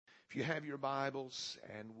If you have your Bibles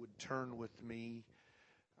and would turn with me,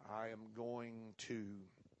 I am going to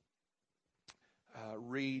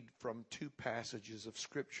read from two passages of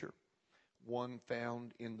Scripture. One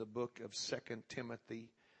found in the book of 2 Timothy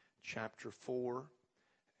chapter 4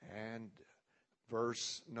 and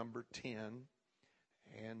verse number 10.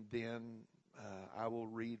 And then I will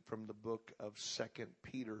read from the book of 2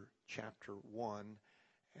 Peter chapter 1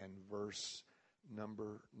 and verse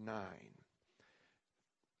number 9.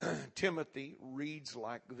 Timothy reads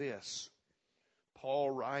like this. Paul,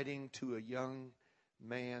 writing to a young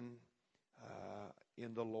man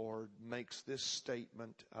in the Lord, makes this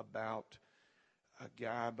statement about a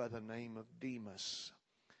guy by the name of Demas.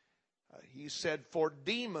 He said, "For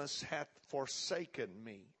Demas hath forsaken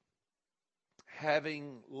me,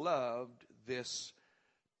 having loved this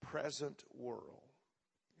present world."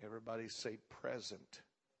 Everybody say present.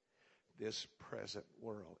 This present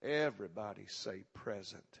world. Everybody say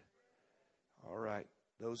present. All right.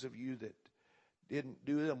 Those of you that didn't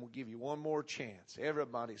do them, we'll give you one more chance.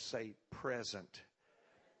 Everybody say present.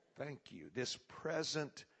 Thank you. This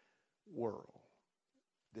present world.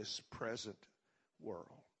 This present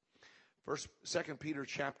world. First, 2 Peter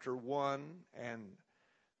chapter 1 and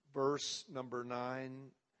verse number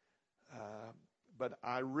 9. But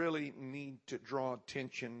I really need to draw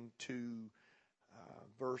attention to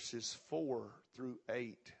verses 4 through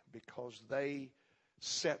 8 because they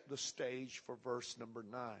set the stage for verse number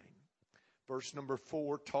 9. Verse number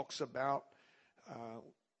 4 talks about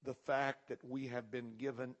the fact that we have been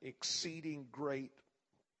given exceeding great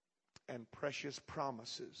and precious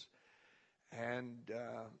promises. And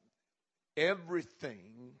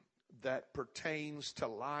everything that pertains to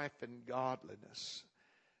life and godliness.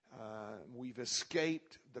 We've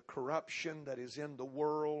escaped the corruption that is in the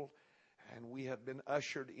world, and we have been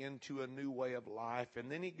ushered into a new way of life. And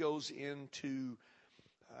then he goes into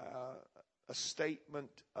a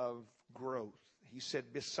statement of growth. He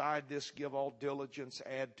said, "Beside this, give all diligence,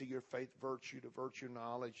 add to your faith virtue, to virtue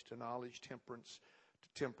knowledge, to knowledge temperance, to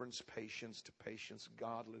temperance patience, to patience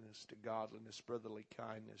godliness, to godliness brotherly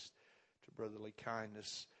kindness, to brotherly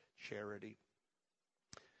kindness charity.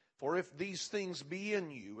 For if these things be in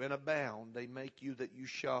you and abound, they make you that you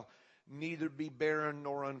shall neither be barren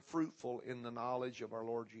nor unfruitful in the knowledge of our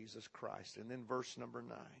Lord Jesus Christ." And then verse number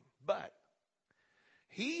 9. "But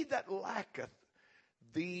he that lacketh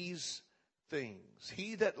these things,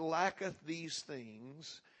 he that lacketh these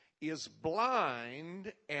things is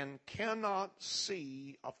blind and cannot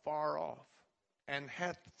see afar off, and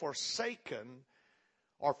hath forsaken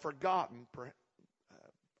or forgotten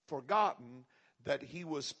that he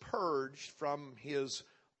was purged from his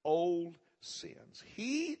old sins."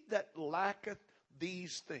 He that lacketh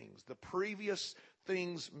these things, the previous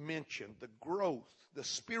things mentioned, the growth, the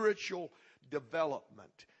spiritual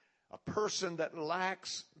development, a person that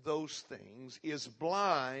lacks those things is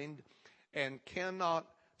blind and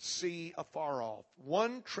cannot see afar off.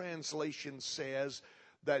 One translation says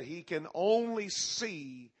that he can only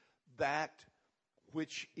see that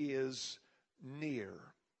which is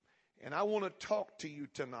near. And I want to talk to you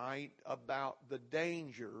tonight about the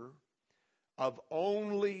danger of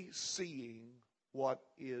only seeing what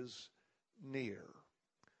is near.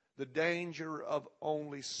 The danger of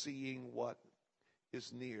only seeing what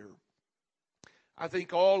is near. I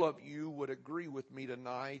think all of you would agree with me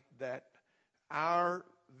tonight that our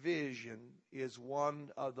vision is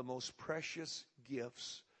one of the most precious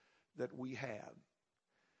gifts that we have.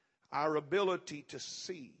 Our ability to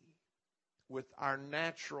see with our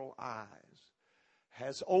natural eyes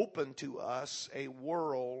has opened to us a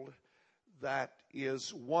world that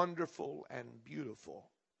is wonderful and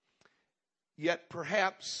beautiful. Yet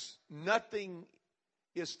perhaps nothing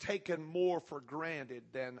is taken more for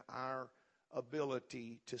granted than our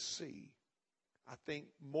ability to see. I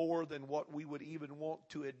think more than what we would even want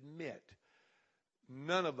to admit.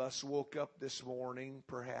 None of us woke up this morning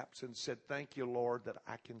perhaps and said, "Thank you, Lord, that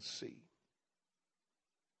I can see."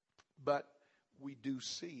 But we do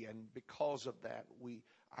see, and because of that,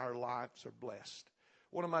 our lives are blessed.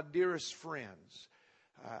 One of my dearest friends,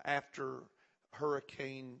 after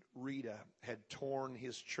Hurricane Rita had torn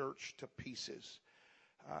his church to pieces,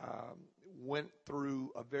 went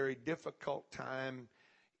through a very difficult time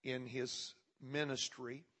in his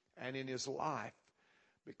ministry and in his life,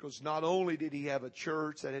 because not only did he have a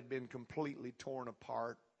church that had been completely torn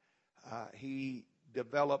apart, he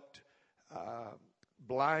developed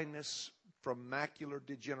blindness from macular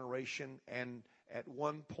degeneration and at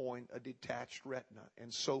one point a detached retina.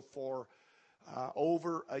 And so for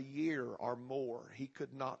over a year or more, he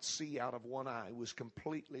could not see out of one eye. He was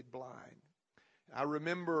completely blind. I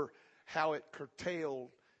remember how it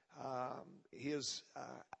curtailed his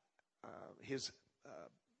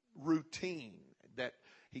routine, that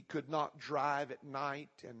he could not drive at night,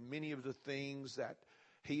 and many of the things that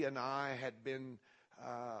he and I had been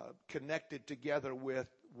connected together with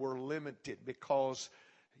were limited because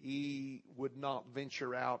he would not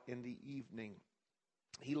venture out in the evening.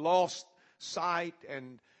 He lost sight,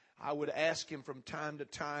 and I would ask him from time to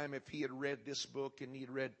time if he had read this book and he'd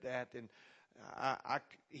read that, and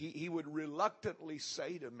he would reluctantly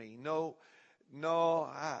say to me, no,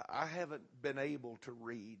 I haven't been able to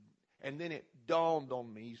read. And then it dawned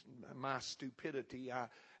on me, my stupidity. I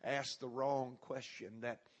asked the wrong question,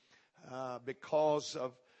 that because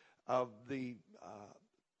of the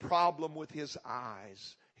problem with his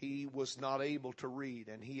eyes, he was not able to read,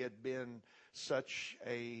 and he had been such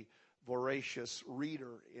a voracious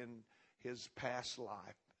reader in his past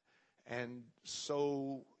life. And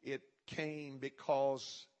so it came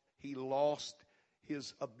because he lost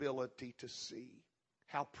his ability to see.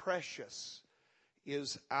 How precious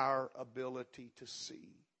is our ability to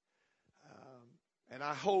see. And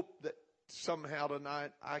I hope that somehow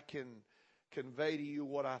tonight I can convey to you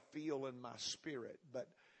what I feel in my spirit. But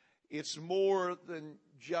it's more than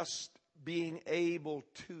just being able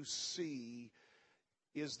to see,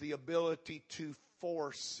 is the ability to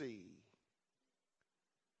foresee.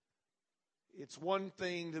 It's one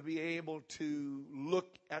thing to be able to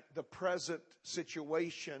look at the present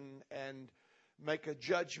situation and make a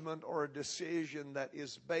judgment or a decision that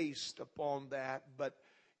is based upon that, but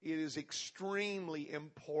it is extremely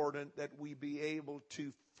important that we be able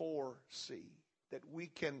to foresee, that we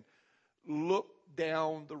can look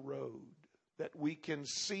down the road, that we can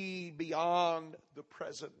see beyond the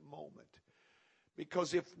present moment.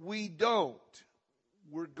 Because if we don't,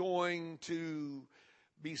 we're going to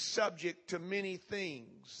be subject to many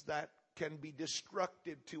things that can be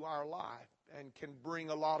destructive to our life and can bring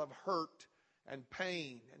a lot of hurt and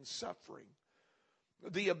pain and suffering.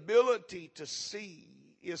 The ability to see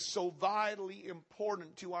is so vitally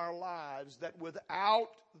important to our lives that without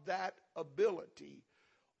that ability,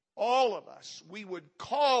 all of us, we would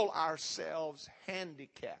call ourselves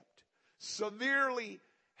handicapped, severely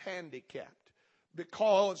handicapped,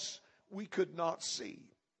 because we could not see.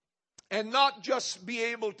 And not just be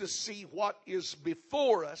able to see what is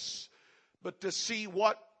before us, but to see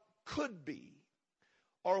what could be,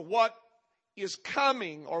 or what is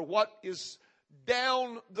coming, or what is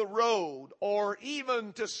down the road, or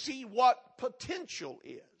even to see what potential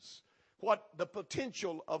is, what the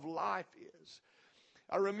potential of life is.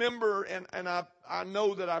 I remember, and I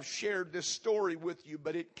know that I've shared this story with you,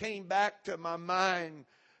 but it came back to my mind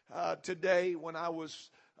today when I was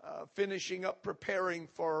finishing up preparing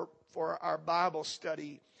for our Bible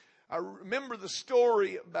study. I remember the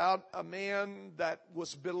story about a man that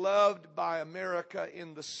was beloved by America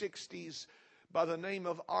in the 60s by the name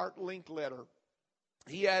of Art Linkletter.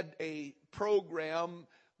 He had a program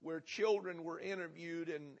where children were interviewed,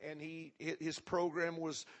 and his program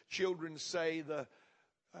was Children Say the,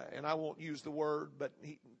 and I won't use the word, but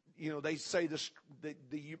they say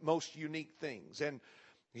the most unique things. And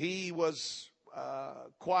he was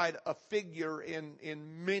quite a figure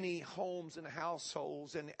in many homes and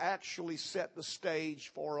households, and actually set the stage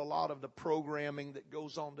for a lot of the programming that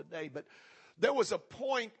goes on today. But there was a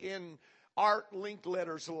point in Art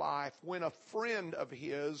Linkletter's life when a friend of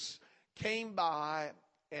his came by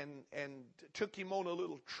and took him on a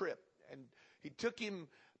little trip. And he took him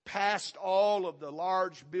past all of the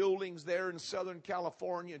large buildings there in Southern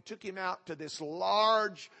California and took him out to this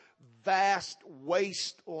large, vast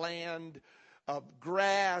wasteland of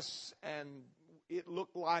grass, and it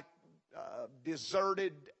looked like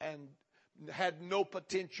deserted and had no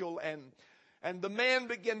potential. And the man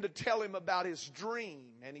began to tell him about his dream,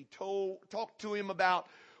 and he talked to him about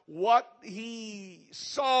what he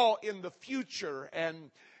saw in the future,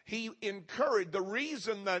 and he encouraged. The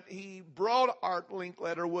reason that he brought Art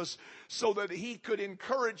Linkletter was so that he could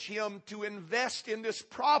encourage him to invest in this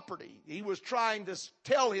property. He was trying to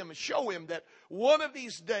tell him and show him that one of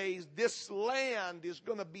these days this land is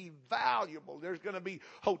going to be valuable. There's going to be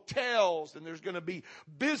hotels, and there's going to be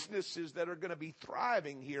businesses that are going to be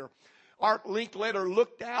thriving here. Art Linkletter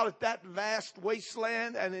looked out at that vast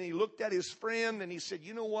wasteland, and then he looked at his friend, and he said,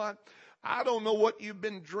 "You know what? I don't know what you've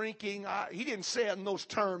been drinking." He didn't say it in those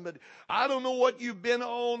terms, but I don't know what you've been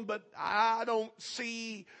on, but I don't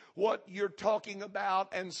see what you're talking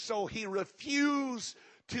about. And so he refused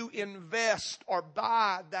to invest or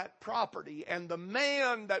buy that property. And the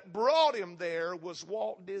man that brought him there was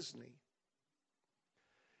Walt Disney.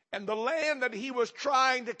 And the land that he was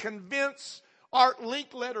trying to convince Art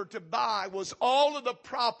Linkletter to buy was all of the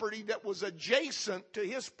property that was adjacent to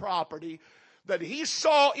his property that he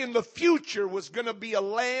saw in the future was going to be a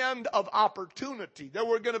land of opportunity. There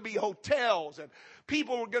were going to be hotels and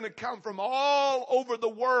people were going to come from all over the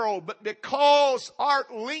world. But because Art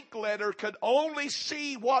Linkletter could only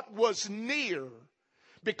see what was near,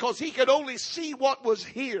 because he could only see what was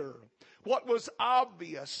here, what was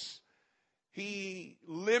obvious, he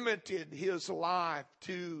limited his life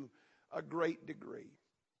to a great degree.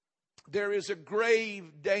 There is a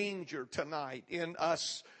grave danger tonight in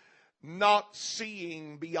us not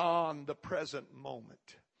seeing beyond the present moment.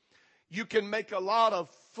 You can make a lot of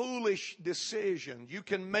foolish decisions. You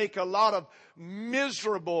can make a lot of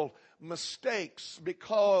miserable mistakes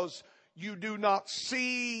because you do not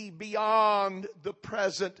see beyond the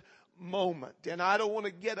present moment. And I don't want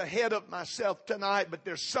to get ahead of myself tonight, but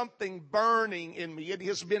there's something burning in me. It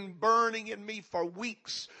has been burning in me for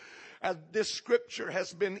weeks. As this scripture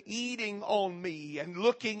has been eating on me, and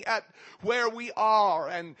looking at where we are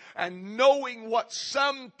and knowing what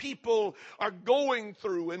some people are going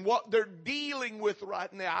through and what they're dealing with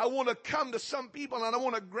right now. I want to come to some people and I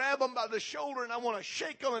want to grab them by the shoulder and I want to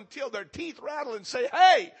shake them until their teeth rattle and say,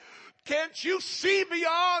 hey, can't you see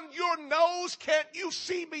beyond your nose? Can't you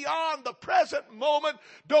see beyond the present moment?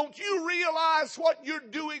 Don't you realize what you're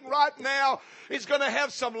doing right now is going to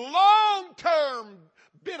have some long-term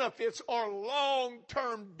benefits or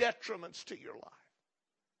long-term detriments to your life?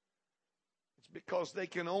 It's because they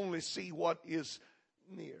can only see what is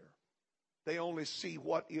near. They only see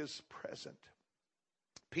what is present.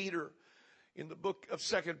 Peter, in the book of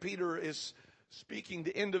 2 Peter, is speaking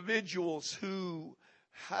to individuals who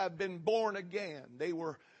have been born again. They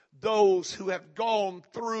were those who have gone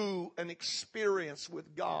through an experience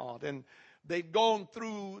with God, and they've gone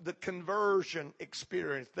through the conversion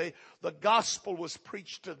experience. The gospel was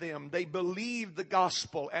preached to them. They believed the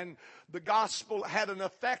gospel, and the gospel had an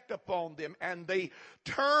effect upon them, and they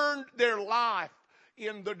turned their life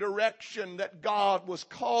in the direction that God was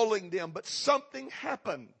calling them. But something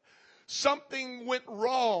happened. Something went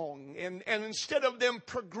wrong, and instead of them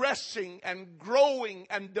progressing and growing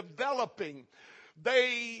and developing,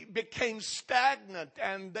 they became stagnant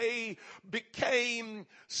and they became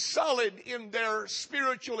sullied in their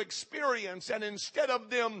spiritual experience. And instead of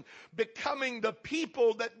them becoming the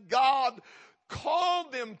people that God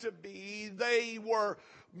called them to be, they were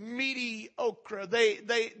mediocre.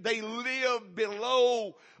 They lived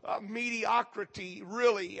below mediocrity,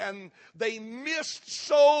 really, and they missed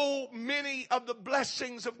so many of the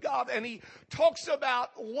blessings of God. And he talks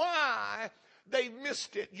about why they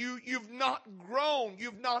missed it. You've not grown.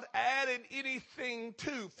 You've not added anything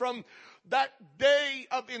to. From that day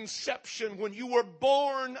of inception when you were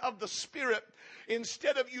born of the Spirit,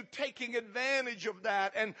 instead of you taking advantage of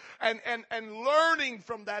that and learning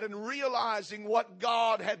from that and realizing what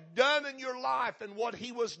God had done in your life and what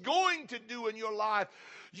He was going to do in your life,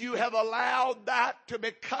 you have allowed that to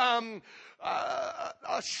become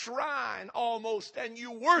a shrine almost, and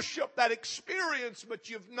you worship that experience, but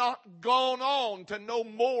you've not gone on to know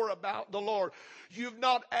more about the Lord. You've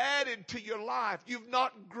not added to your life. You've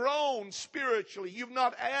not grown spiritually. You've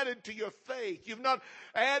not added to your faith. You've not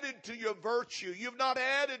added to your virtue. You've not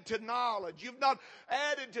added to knowledge. You've not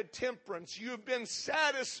added to temperance. You've been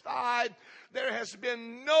satisfied. There has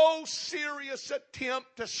been no serious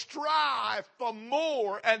attempt to strive for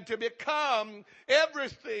more and to become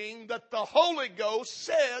everything that the Holy Ghost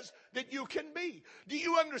says that you can be. Do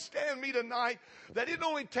you understand me tonight? That it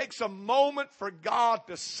only takes a moment for God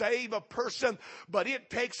to save a person, but it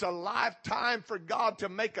takes a lifetime for God to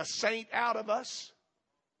make a saint out of us.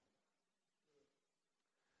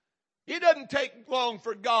 It doesn't take long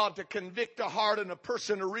for God to convict a heart and a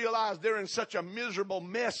person to realize they're in such a miserable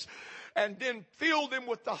mess, and then fill them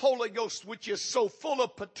with the Holy Ghost, which is so full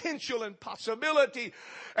of potential and possibility,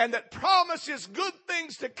 and that promises good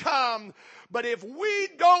things to come. But if we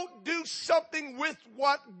don't do something with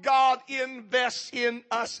what God invests in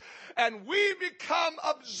us, and we become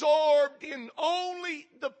absorbed in only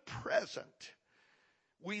the present,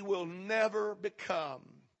 we will never become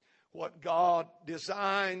what God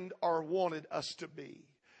designed or wanted us to be.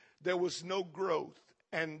 There was no growth.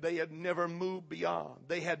 And they had never moved beyond.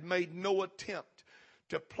 They had made no attempt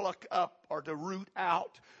to pluck up or to root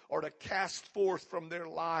out or to cast forth from their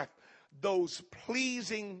life those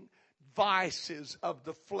pleasing vices of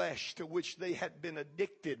the flesh to which they had been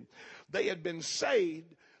addicted. They had been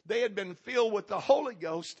saved. They had been filled with the Holy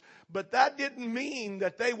Ghost. But that didn't mean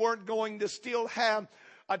that they weren't going to still have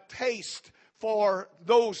a taste for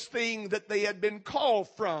those things that they had been called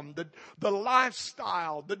from. The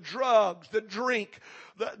lifestyle, the drugs, the drink,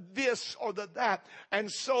 the this or the that.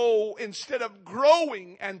 And so instead of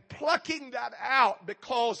growing and plucking that out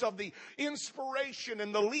because of the inspiration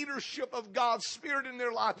and the leadership of God's Spirit in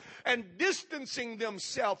their life and distancing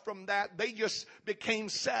themselves from that, they just became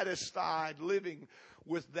satisfied living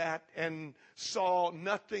with that and saw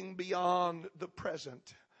nothing beyond the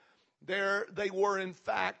present. There they were, in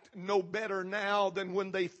fact, no better now than when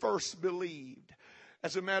they first believed.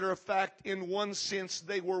 As a matter of fact, in one sense,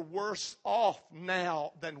 they were worse off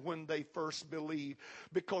now than when they first believed,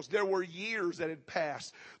 because there were years that had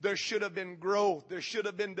passed. There should have been growth. There should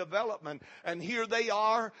have been development. And here they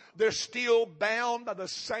are. They're still bound by the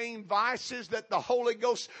same vices that the Holy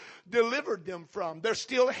Ghost delivered them from. They're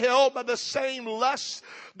still held by the same lusts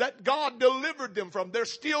that God delivered them from. They're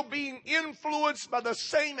still being influenced by the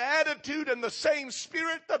same attitude and the same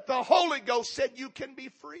spirit that the Holy Ghost said you can be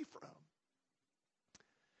free from.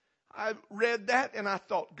 I read that and I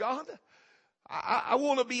thought, God, I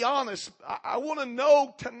want to be honest. I want to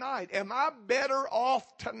know tonight, am I better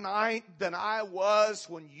off tonight than I was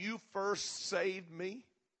when you first saved me?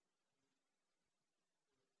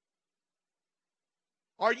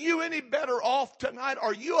 Are you any better off tonight?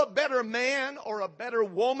 Are you a better man or a better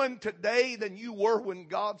woman today than you were when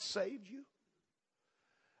God saved you?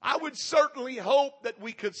 I would certainly hope that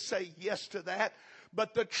we could say yes to that.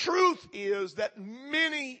 But the truth is that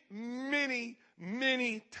many, many,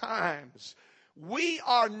 many times we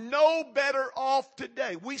are no better off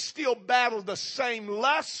today. We still battle the same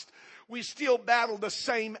lust. We still battle the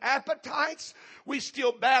same appetites. We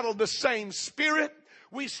still battle the same spirit.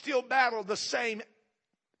 We still battle the same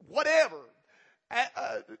whatever.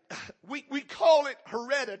 We call it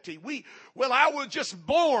heredity. I was just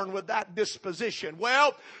born with that disposition.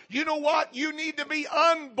 Well, you know what? You need to be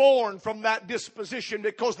unborn from that disposition,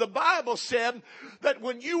 because the Bible said that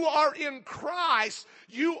when you are in Christ,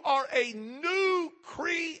 you are a new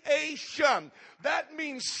creation. That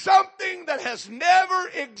means something that has never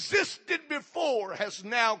existed before has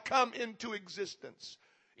now come into existence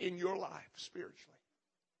in your life spiritually.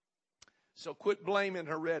 So quit blaming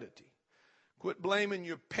heredity. Quit blaming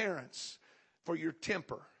your parents for your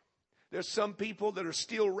temper. There's some people that are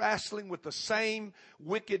still wrestling with the same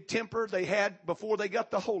wicked temper they had before they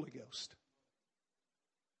got the Holy Ghost.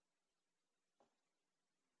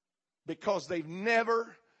 Because they've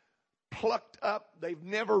never plucked up, they've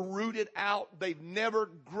never rooted out, they've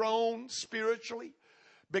never grown spiritually,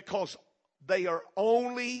 because they are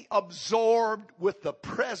only absorbed with the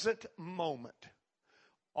present moment.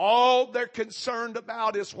 All they're concerned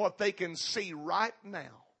about is what they can see right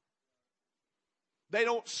now. They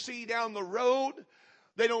don't see down the road.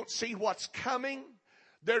 They don't see what's coming.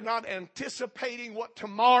 They're not anticipating what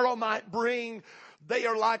tomorrow might bring. They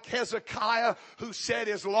are like Hezekiah, who said,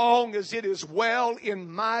 as long as it is well in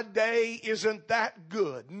my day, isn't that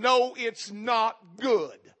good? No, it's not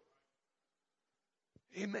good.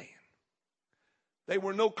 Amen. They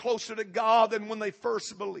were no closer to God than when they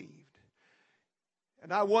first believed.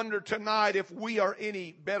 And I wonder tonight if we are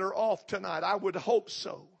any better off tonight. I would hope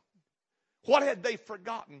so. What had they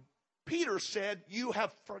forgotten? Peter said, you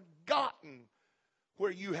have forgotten where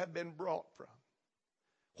you have been brought from.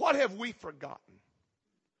 What have we forgotten?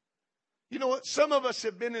 You know what? Some of us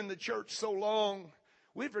have been in the church so long,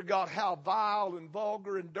 we forgot how vile and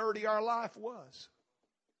vulgar and dirty our life was.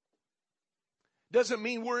 Doesn't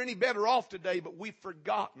mean we're any better off today, but we've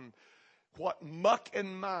forgotten what muck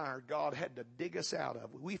and mire God had to dig us out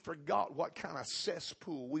of. We forgot what kind of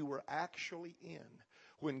cesspool we were actually in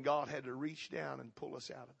when God had to reach down and pull us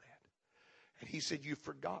out of that. And he said, you've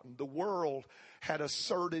forgotten. The world had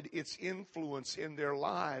asserted its influence in their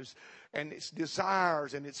lives, and its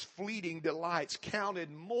desires and its fleeting delights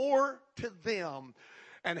counted more to them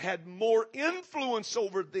and had more influence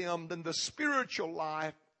over them than the spiritual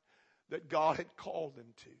life that God had called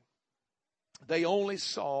them to. They only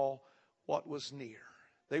saw what was near.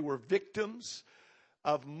 They were victims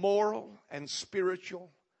of moral and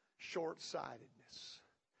spiritual short-sightedness.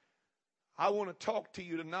 I want to talk to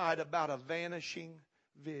you tonight about a vanishing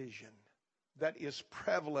vision that is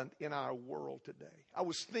prevalent in our world today. I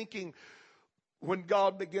was thinking when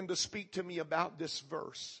God began to speak to me about this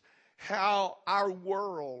verse, how our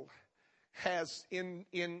world has,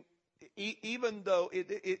 even though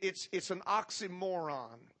it's an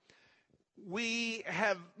oxymoron, we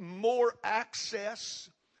have more access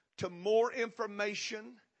to more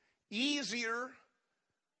information, easier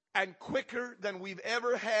and quicker than we've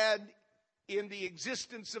ever had in the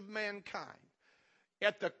existence of mankind.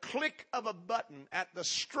 At the click of a button, at the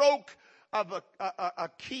stroke of a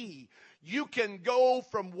key, you can go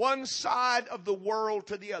from one side of the world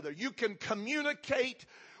to the other. You can communicate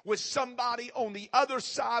with somebody on the other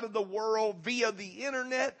side of the world via the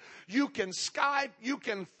internet. You can Skype, you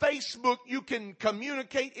can Facebook, you can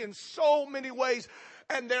communicate in so many ways.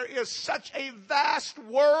 And there is such a vast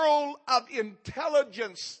world of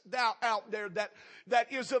intelligence out there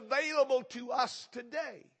that is available to us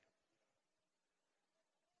today.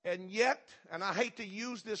 And yet, and I hate to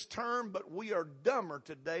use this term, but we are dumber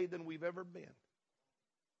today than we've ever been.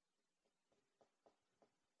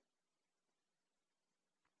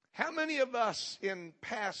 How many of us in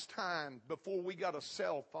past time, before we got a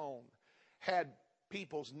cell phone, had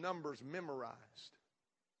people's numbers memorized?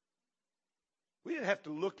 We didn't have to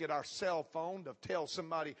look at our cell phone to tell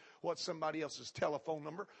somebody what somebody else's telephone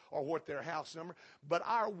number or what their house number. But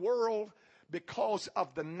our world, because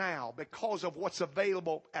of the now, because of what's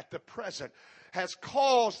available at the present, has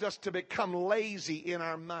caused us to become lazy in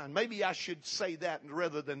our mind. Maybe I should say that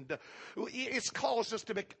rather than, it's caused us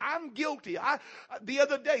to be, I'm guilty. The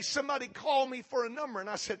other day, somebody called me for a number and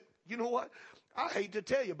I said, you know what? I hate to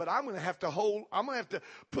tell you, but I'm going to have to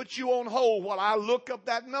put you on hold while I look up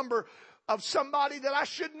that number of somebody that I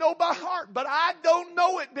should know by heart. But I don't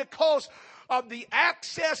know it because of the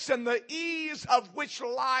access and the ease of which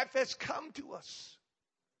life has come to us.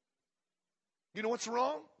 You know what's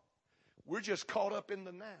wrong? We're just caught up in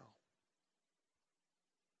the now.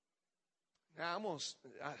 Now,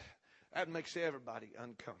 that makes everybody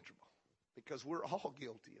uncomfortable because we're all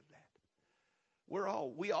guilty of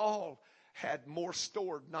that. We all had more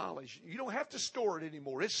stored knowledge. You don't have to store it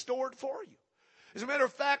anymore. It's stored for you. As a matter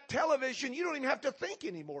of fact, television, you don't even have to think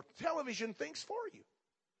anymore. Television thinks for you.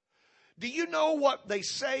 Do you know what they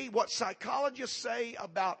say, what psychologists say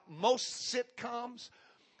about most sitcoms?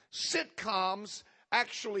 Sitcoms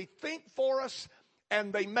actually think for us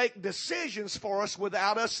and they make decisions for us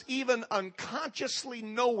without us even unconsciously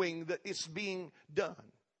knowing that it's being done.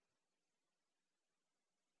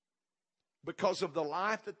 Because of the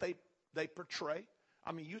life that they portray.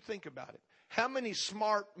 I mean, you think about it. How many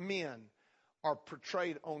smart men are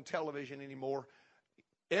portrayed on television anymore?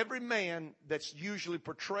 Every man that's usually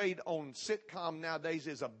portrayed on sitcom nowadays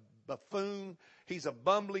is a buffoon. He's a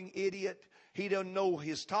bumbling idiot. He doesn't know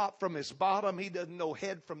his top from his bottom. He doesn't know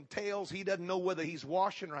head from tails. He doesn't know whether he's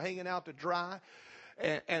washing or hanging out to dry.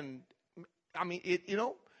 And I mean,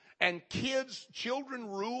 and children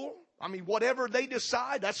rule. I mean, whatever they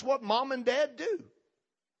decide, that's what mom and dad do.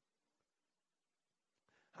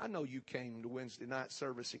 I know you came to Wednesday night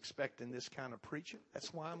service expecting this kind of preaching.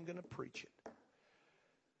 That's why I'm going to preach it.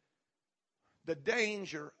 The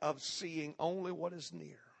danger of seeing only what is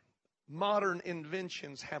near. Modern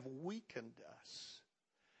inventions have weakened us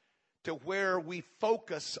to where we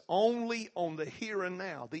focus only on the here and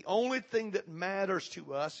now. The only thing that matters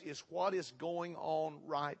to us is what is going on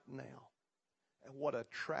right now. And what a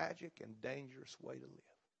tragic and dangerous way to live.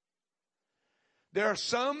 There are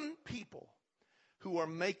some people who are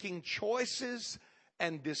making choices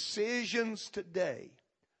and decisions today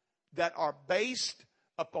that are based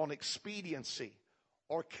upon expediency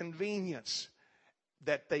or convenience,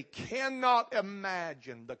 that they cannot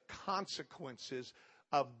imagine the consequences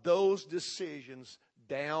of those decisions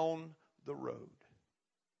down the road.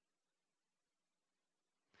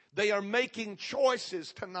 They are making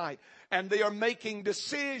choices tonight, and they are making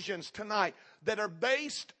decisions tonight that are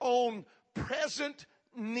based on present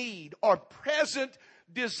need or present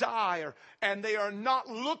desire, and they are not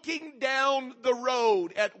looking down the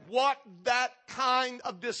road at what that kind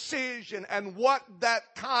of decision and what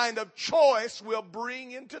that kind of choice will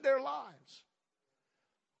bring into their lives.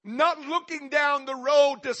 Not looking down the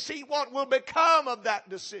road to see what will become of that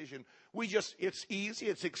decision. It's easy,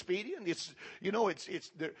 it's expedient,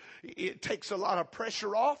 it takes a lot of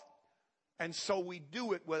pressure off. And so we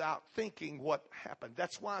do it without thinking what happened.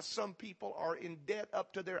 That's why some people are in debt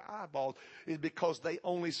up to their eyeballs, is because they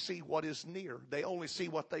only see what is near. They only see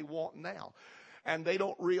what they want now. And they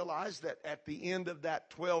don't realize that at the end of that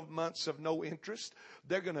 12 months of no interest,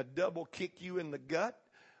 they're going to double kick you in the gut.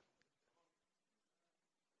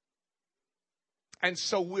 And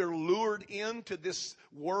so we're lured into this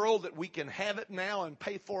world that we can have it now and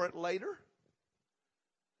pay for it later.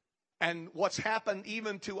 And what's happened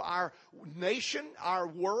even to our nation, our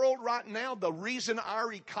world right now, the reason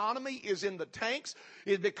our economy is in the tanks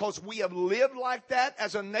is because we have lived like that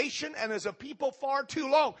as a nation and as a people far too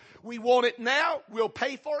long. We want it now, we'll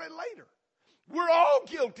pay for it later. We're all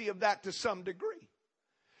guilty of that to some degree.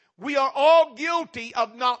 We are all guilty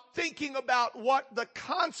of not thinking about what the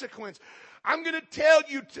consequence. I'm going to tell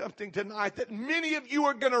you something tonight that many of you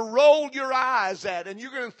are going to roll your eyes at, and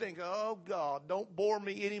you're going to think, oh God, don't bore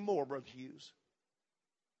me anymore, Brother Hughes.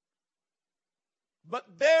 But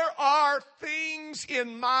there are things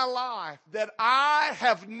in my life that I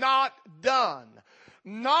have not done.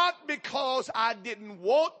 Not because I didn't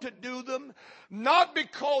want to do them, not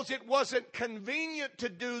because it wasn't convenient to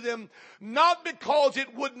do them, not because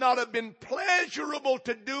it would not have been pleasurable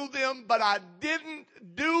to do them, but I didn't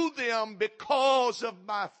do them because of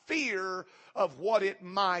my fear of what it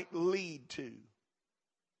might lead to.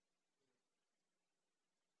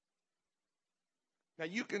 Now,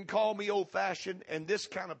 you can call me old-fashioned, and this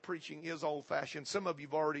kind of preaching is old-fashioned. Some of you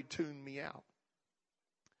have already tuned me out.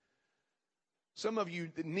 Some of you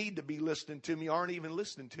that need to be listening to me aren't even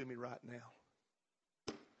listening to me right now.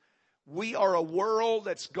 We are a world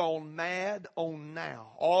that's gone mad on now.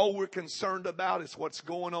 All we're concerned about is what's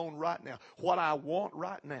going on right now. What I want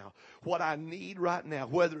right now. What I need right now.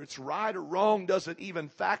 Whether it's right or wrong doesn't even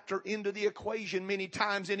factor into the equation many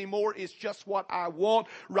times anymore. It's just what I want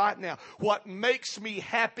right now. What makes me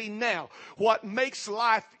happy now. What makes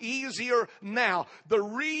life easier now. The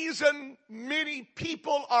reason many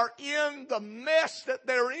people are in the mess that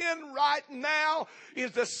they're in right now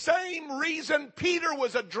is the same reason Peter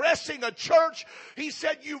was addressing a church. He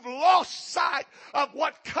said, you've lost sight of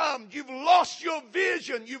what comes. You've lost your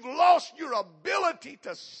vision. You've lost your ability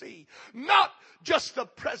to see. Not just the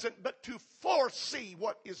present, but to foresee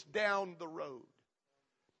what is down the road.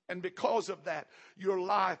 And because of that, your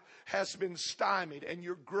life has been stymied and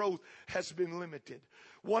your growth has been limited.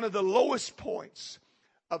 One of the lowest points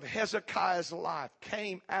of Hezekiah's life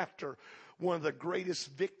came after one of the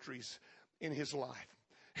greatest victories in his life.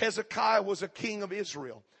 Hezekiah was a king of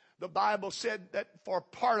Israel. The Bible said that for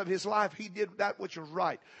part of his life he did that which was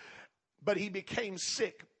right. But he became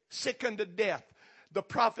sick unto death. The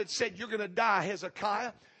prophet said, you're going to die,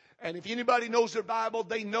 Hezekiah. And if anybody knows their Bible,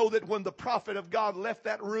 they know that when the prophet of God left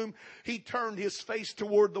that room, he turned his face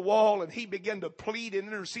toward the wall and he began to plead and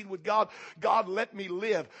intercede with God. God, let me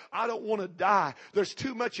live. I don't want to die. There's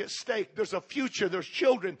too much at stake. There's a future. There's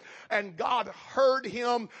children. And God heard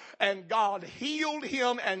him and God healed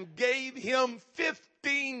him and gave him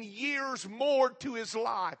 15 years more to his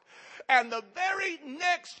life. And the very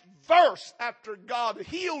next verse after God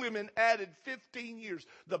healed him and added 15 years,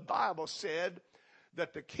 the Bible said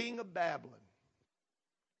that the king of Babylon,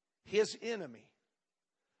 his enemy,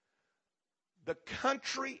 the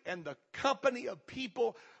country and the company of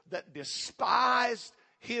people that despised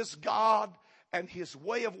his God and his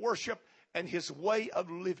way of worship and his way of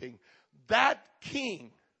living, that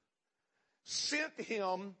king sent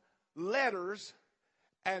him letters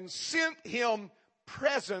and sent him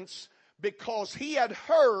presents because he had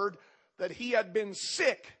heard that he had been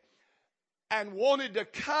sick and wanted to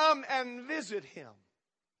come and visit him.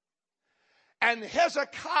 And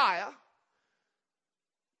Hezekiah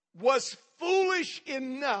was foolish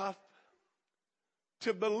enough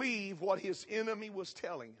to believe what his enemy was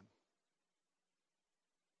telling him.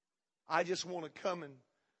 I just want to come and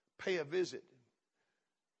pay a visit.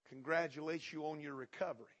 Congratulate you on your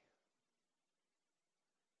recovery.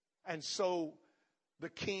 And so the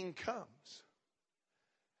king comes.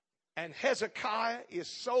 And Hezekiah is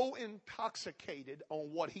so intoxicated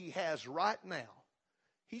on what he has right now.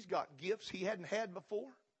 He's got gifts he hadn't had before.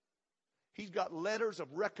 He's got letters of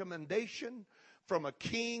recommendation from a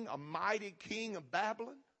king, a mighty king of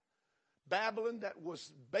Babylon. Babylon that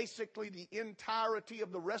was basically the entirety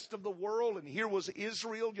of the rest of the world. And here was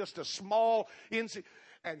Israel, just a small.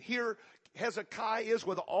 And here Hezekiah is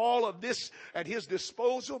with all of this at his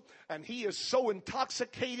disposal. And he is so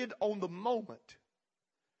intoxicated on the moment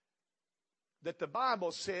that the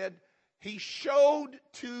Bible said he showed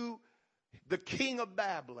to the king of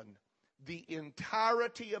Babylon the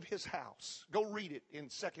entirety of his house. Go read it in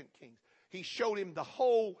 2 Kings. He showed him the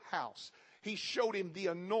whole house. He showed him the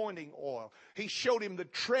anointing oil. He showed him the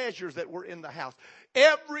treasures that were in the house.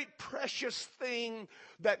 Every precious thing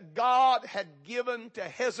that God had given to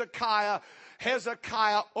Hezekiah,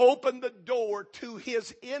 Hezekiah opened the door to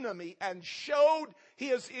his enemy and showed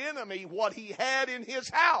his enemy what he had in his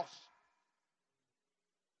house.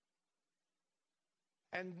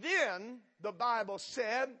 And then the Bible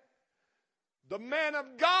said, the man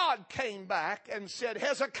of God came back and said,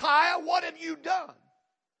 Hezekiah, what have you done?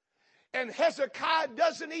 And Hezekiah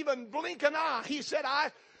doesn't even blink an eye. He said,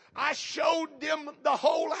 I showed them the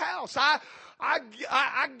whole house.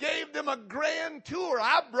 I gave them a grand tour.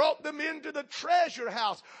 I brought them into the treasure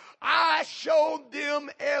house. I showed them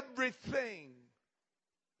everything.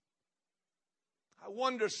 I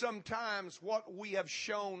wonder sometimes what we have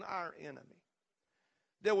shown our enemy.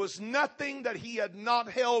 There was nothing that he had not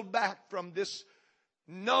held back from this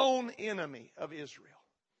known enemy of Israel.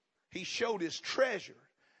 He showed his treasure.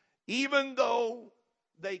 Even though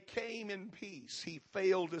they came in peace, he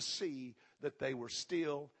failed to see that they were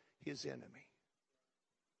still his enemy.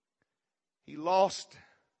 He lost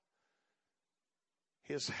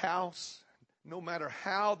his house. No matter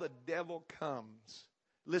how the devil comes,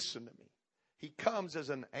 listen to me. He comes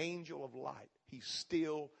as an angel of light. He's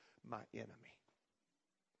still my enemy.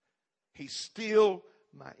 He's still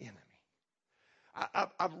my enemy.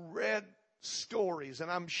 I've read stories,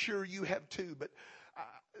 and I'm sure you have too, but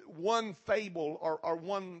one fable or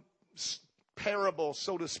one parable,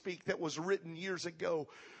 so to speak, that was written years ago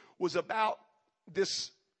was about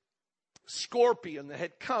this scorpion that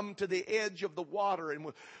had come to the edge of the water and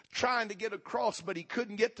was trying to get across, but he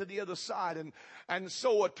couldn't get to the other side. And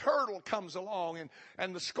so a turtle comes along,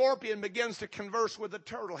 and the scorpion begins to converse with the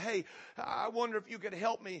turtle. Hey, I wonder if you could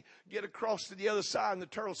help me get across to the other side. And the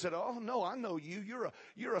turtle said, oh, no, I know you.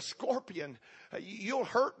 You're a scorpion. You'll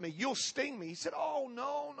hurt me. You'll sting me. He said, oh,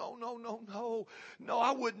 no,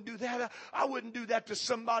 I wouldn't do that. I wouldn't do that to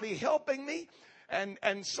somebody helping me.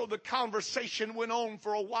 And so the conversation went on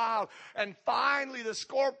for a while. And finally the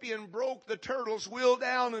scorpion broke the turtle's will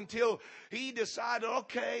down until he decided,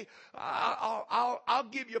 okay, I'll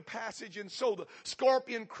give you a passage. And so the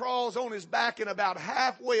scorpion crawls on his back, and about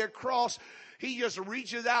halfway across, he just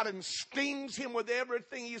reaches out and stings him with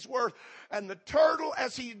everything he's worth. And the turtle,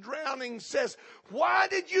 as he's drowning, says, why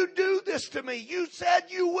did you do this to me? You said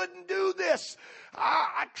you wouldn't do this.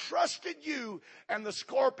 I trusted you. And the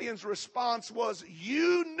scorpion's response was,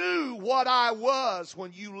 you knew what I was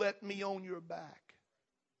when you let me on your back.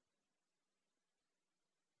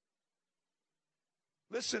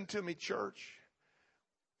 Listen to me, church.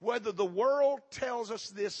 Whether the world tells us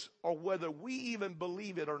this or whether we even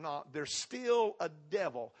believe it or not, there's still a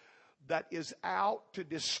devil that is out to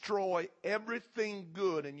destroy everything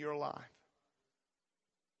good in your life.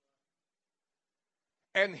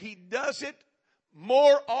 And he does it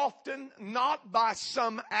more often not by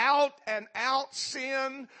some out and out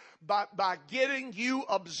sin, but by getting you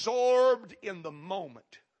absorbed in the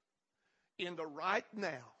moment, in the right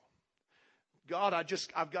now. God,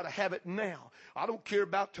 I've got to have it now. I don't care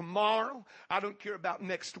about tomorrow. I don't care about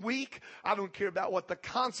next week. I don't care about what the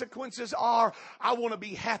consequences are. I want to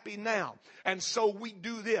be happy now. And so we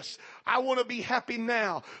do this. I want to be happy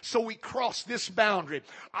now. So we cross this boundary.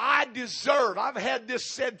 I've had this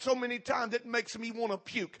said so many times that makes me want to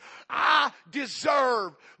puke. I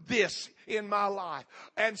deserve this in my life.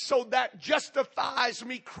 And so that justifies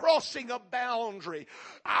me crossing a boundary.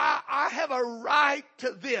 I have a right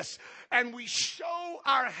to this. And we show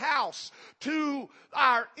our house to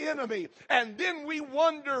our enemy. And then we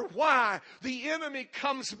wonder why the enemy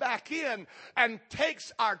comes back in and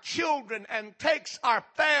takes our children and takes our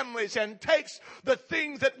families and takes the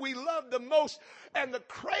things that we love the most. And the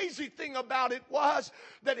crazy thing about it was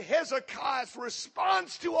that Hezekiah's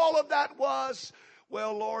response to all of that was,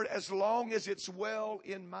 well, Lord, as long as it's well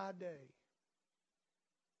in my day.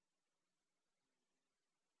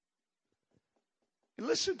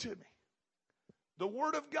 Listen to me. The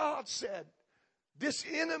Word of God said, this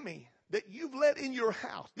enemy that you've let in your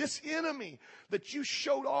house, this enemy that you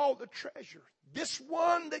showed all the treasure, this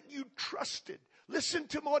one that you trusted, listen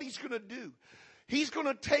to what he's going to do. He's going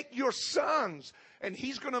to take your sons and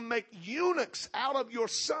he's going to make eunuchs out of your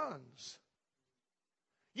sons.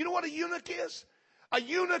 You know what a eunuch is? A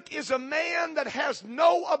eunuch is a man that has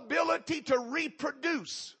no ability to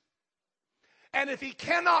reproduce. And if he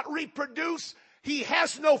cannot reproduce, he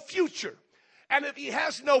has no future. And if he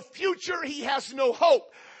has no future, he has no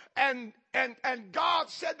hope. And God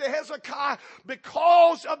said to Hezekiah,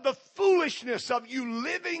 because of the foolishness of you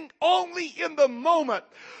living only in the moment,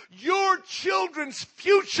 your children's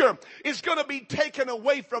future is going to be taken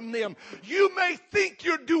away from them. You may think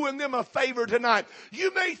you're doing them a favor tonight.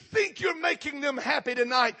 You may think you're making them happy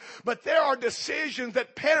tonight. But there are decisions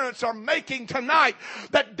that parents are making tonight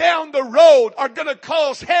that down the road are going to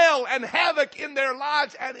cause hell and havoc in their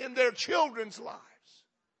lives and in their children's lives.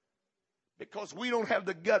 Because we don't have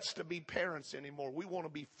the guts to be parents anymore. We want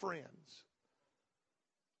to be friends.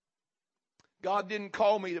 God didn't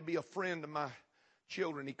call me to be a friend to my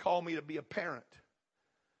children. He called me to be a parent.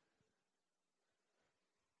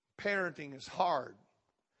 Parenting is hard.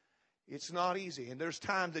 It's not easy. And there's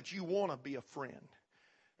times that you want to be a friend.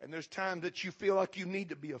 And there's times that you feel like you need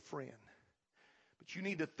to be a friend. But you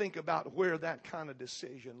need to think about where that kind of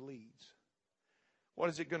decision leads. What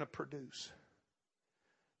is it going to produce?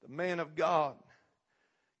 The man of God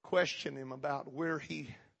questioned him about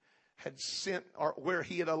had sent, or where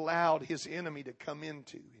he had allowed his enemy to come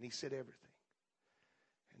into. And he said everything.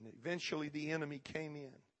 And eventually the enemy came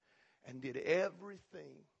in and did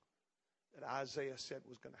everything that Isaiah said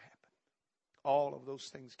was going to happen. All of those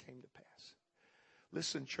things came to pass.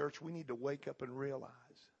 Listen, church, we need to wake up and realize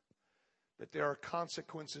that there are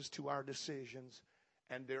consequences to our decisions,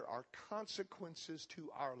 and there are consequences to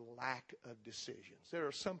our lack of decisions. There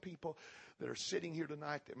are some people that are sitting here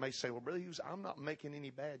tonight that may say, well, Brother Hughes, I'm not making any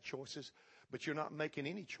bad choices, but you're not making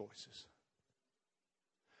any choices.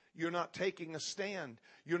 You're not taking a stand.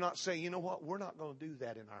 You're not saying, you know what, we're not going to do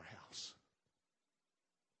that in our house.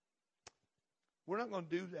 We're not going to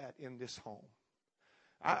do that in this home.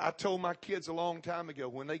 I told my kids a long time ago,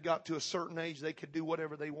 when they got to a certain age, they could do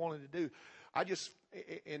whatever they wanted to do.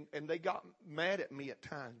 And they got mad at me at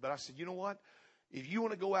times. But I said, you know what? If you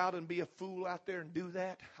want to go out and be a fool out there and do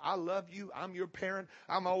that, I love you. I'm your parent.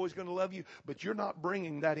 I'm always going to love you. But you're not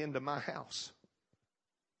bringing that into my house.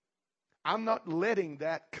 I'm not letting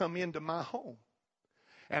that come into my home.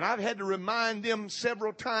 And I've had to remind them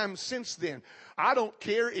several times since then. I don't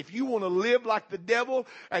care if you want to live like the devil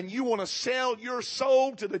and you want to sell your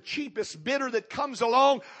soul to the cheapest bidder that comes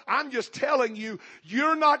along. I'm just telling you,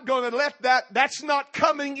 you're not going to let that's not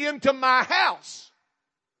coming into my house.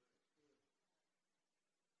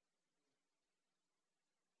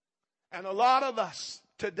 And a lot of us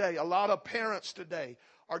today, a lot of parents today,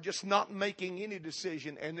 are just not making any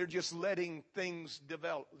decision, and they're just letting things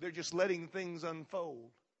develop. They're just letting things unfold.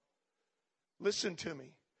 Listen to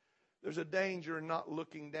me. There's a danger in not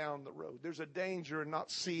looking down the road. There's a danger in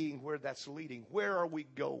not seeing where that's leading. Where are we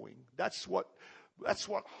going? That's what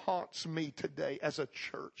haunts me today as a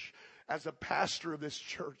church, as a pastor of this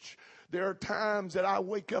church. There are times that I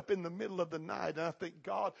wake up in the middle of the night and I think,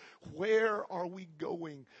 God, where are we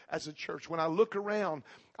going as a church? When I look around,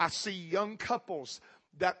 I see young couples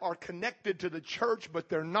that are connected to the church, but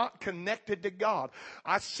they're not connected to God.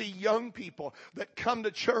 I see young people that come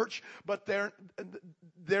to church, but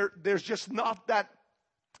there's just not that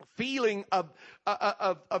feeling of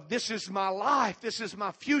this is my life, this is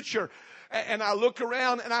my future. And I look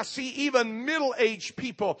around and I see even middle-aged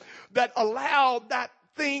people that allow that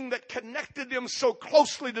thing that connected them so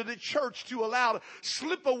closely to the church to allow to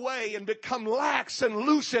slip away and become lax and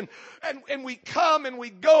loose. And we come and we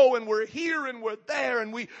go and we're here and we're there.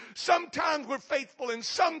 And sometimes we're faithful and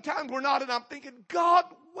sometimes we're not. And I'm thinking, God,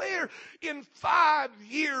 where in 5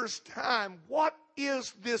 years' time, what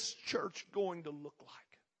is this church going to look like?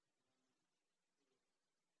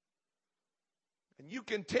 And you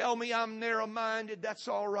can tell me I'm narrow-minded. That's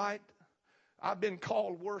all right. I've been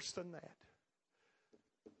called worse than that.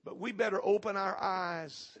 But we better open our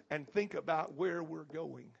eyes and think about where we're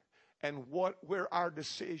going and where our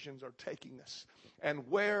decisions are taking us and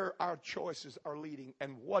where our choices are leading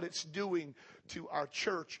and what it's doing to our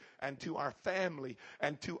church and to our family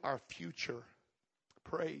and to our future.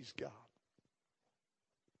 Praise God.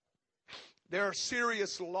 There are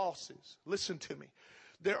serious losses. Listen to me.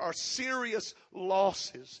 There are serious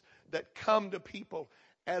losses that come to people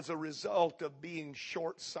as a result of being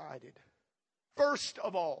short-sighted. First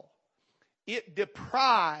of all, it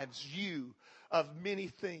deprives you of many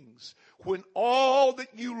things. When all that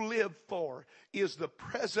you live for is the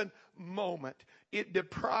present moment, it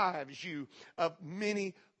deprives you of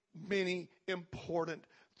many, many important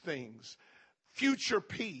things. Future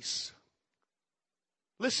peace.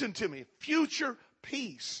 Listen to me. Future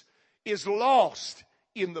peace is lost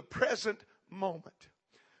in the present moment.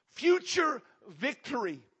 Future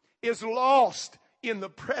victory is lost in the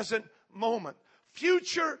present moment.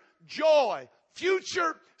 Future joy,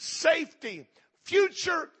 future safety,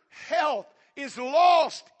 future health is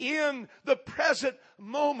lost in the present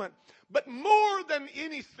moment. But more than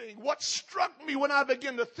anything, what struck me when I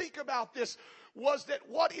began to think about this was that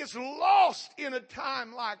what is lost in a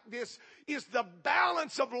time like this is the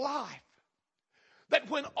balance of life. That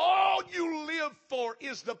when all you live for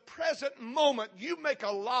is the present moment, you make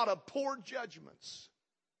a lot of poor judgments.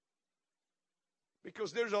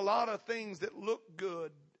 Because there's a lot of things that look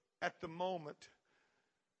good at the moment.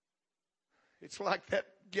 It's like that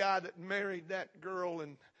guy that married that girl,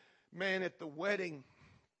 and man, at the wedding,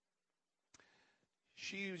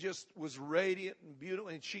 she just was radiant and beautiful,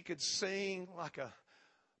 and she could sing like a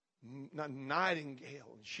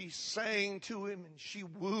nightingale. And she sang to him, and she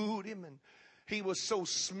wooed him, and he was so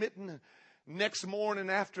smitten. Next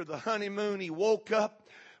morning after the honeymoon, he woke up,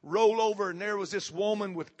 rolled over, and there was this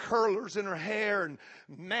woman with curlers in her hair and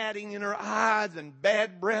matting in her eyes and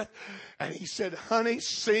bad breath. And he said, honey,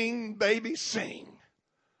 sing, baby, sing.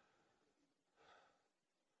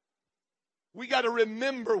 We got to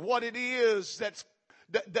remember what it is that's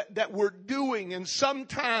that we're doing. And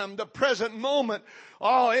sometime the present moment,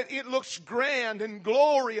 it looks grand and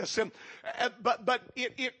glorious. But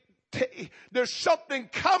there's something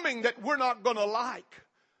coming that we're not going to like.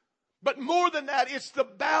 But more than that, it's the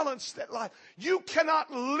balance that life. You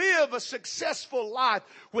cannot live a successful life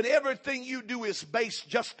when everything you do is based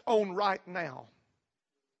just on right now.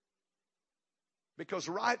 Because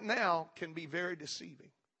right now can be very deceiving.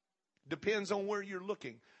 Depends on where you're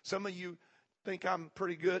looking. Some of you think I'm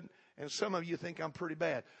pretty good, and some of you think I'm pretty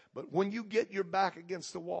bad. But when you get your back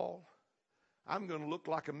against the wall, I'm going to look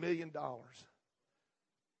like $1 million.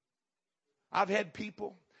 I've had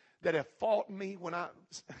people that have fought me when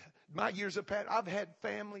my years have passed. I've had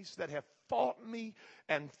families that have fought me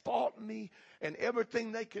and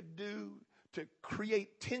everything they could do to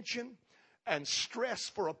create tension and stress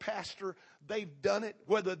for a pastor. They've done it,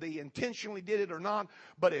 whether they intentionally did it or not.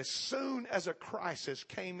 But as soon as a crisis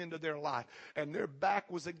came into their life and their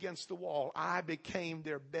back was against the wall, I became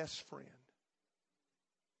their best friend.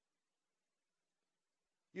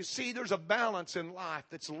 You see, there's a balance in life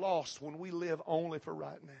that's lost when we live only for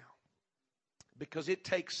right now. Because it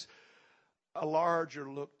takes a larger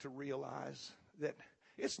look to realize that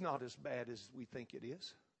it's not as bad as we think it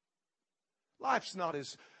is. Life's not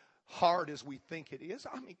as hard as we think it is.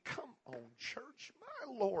 I mean, come on, church.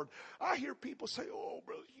 My Lord. I hear people say, oh,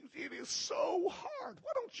 brother, it is so hard.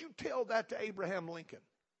 Why don't you tell that to Abraham Lincoln?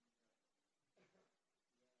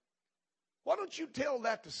 Why don't you tell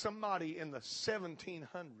that to somebody in the 1700s?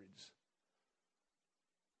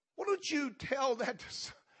 Why don't you tell that to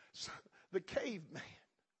the caveman?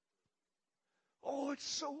 Oh, it's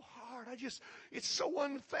so hard. It's so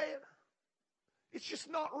unfair. It's just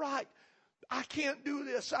not right. I can't do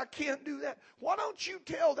this. I can't do that. Why don't you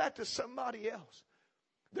tell that to somebody else?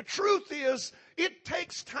 The truth is, it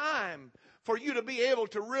takes time for you to be able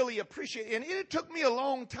to really appreciate it. And it took me a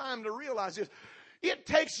long time to realize this. It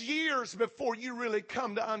takes years before you really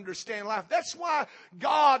come to understand life. That's why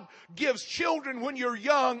God gives children when you're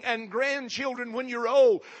young and grandchildren when you're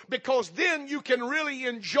old. Because then you can really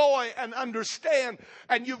enjoy and understand.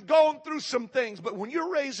 And you've gone through some things. But when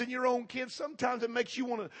you're raising your own kids, sometimes it makes you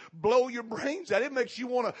want to blow your brains out. It makes you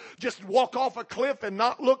want to just walk off a cliff and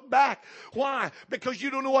not look back. Why? Because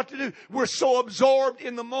you don't know what to do. We're so absorbed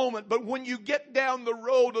in the moment. But when you get down the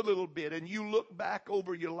road a little bit and you look back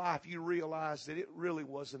over your life, you realize that it really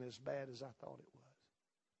wasn't as bad as I thought it was.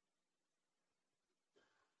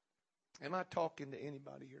 Am I talking to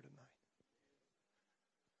anybody here tonight?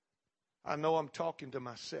 I know I'm talking to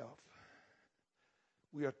myself.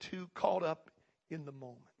 We are too caught up in the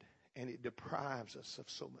moment, and it deprives us of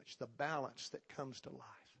so much, the balance that comes to life.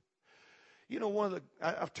 You know,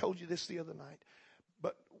 I've told you this the other night,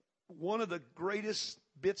 but one of the greatest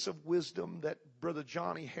bits of wisdom that Brother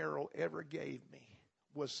Johnny Harrell ever gave me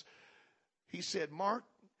was, he said, Mark,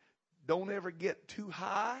 don't ever get too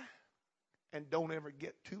high and don't ever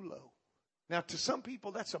get too low. Now, to some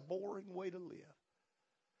people, that's a boring way to live.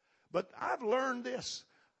 But I've learned this.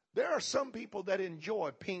 There are some people that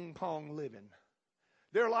enjoy ping-pong living.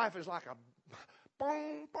 Their life is like a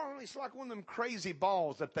bong, bong. It's like one of them crazy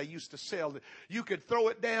balls that they used to sell. You could throw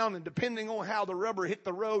it down, and depending on how the rubber hit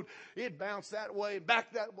the road, it bounced that way,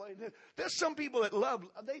 back that way. There's some people that love,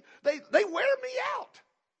 they wear me out.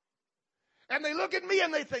 And they look at me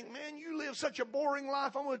and they think, man, you live such a boring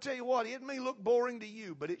life. I'm going to tell you what, it may look boring to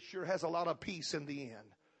you, but it sure has a lot of peace in the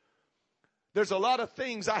end. There's a lot of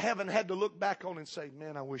things I haven't had to look back on and say,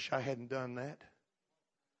 man, I wish I hadn't done that.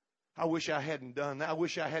 I wish I hadn't done that. I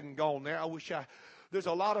wish I hadn't gone there. There's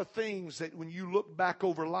a lot of things that when you look back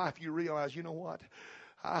over life, you realize, you know what?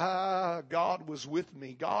 God was with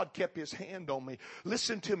me. God kept his hand on me.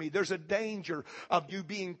 Listen to me. There's a danger of you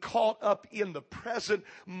being caught up in the present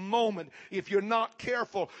moment. If you're not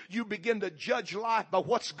careful, you begin to judge life by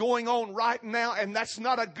what's going on right now, and that's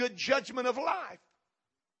not a good judgment of life.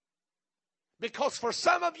 Because for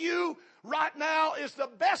some of you, right now is the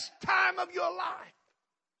best time of your life.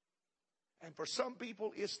 And for some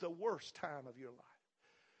people, it's the worst time of your life.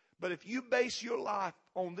 But if you base your life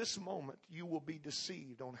on this moment, you will be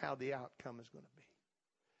deceived on how the outcome is going to be.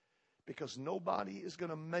 Because nobody is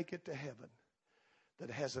going to make it to heaven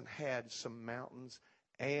that hasn't had some mountains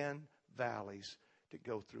and valleys to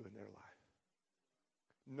go through in their life.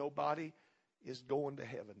 Nobody is going to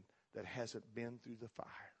heaven that hasn't been through the fire.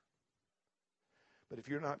 But if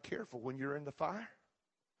you're not careful when you're in the fire,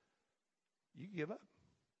 you give up.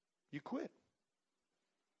 You quit.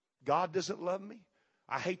 God doesn't love me.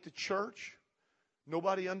 I hate the church.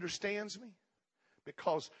 Nobody understands me.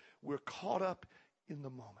 Because we're caught up in the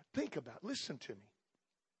moment. Think about it. Listen to me.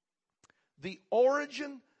 The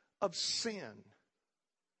origin of sin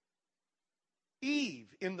Eve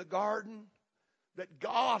in the garden that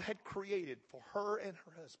God had created for her and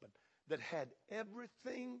her husband, that had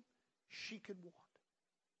everything she could want.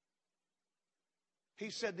 He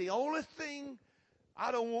said, the only thing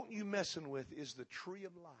I don't want you messing with is the tree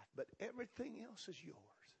of life, but everything else is yours.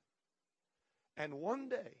 And one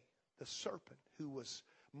day, the serpent, who was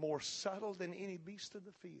more subtle than any beast of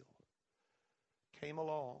the field, came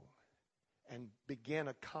along and began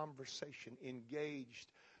a conversation, engaged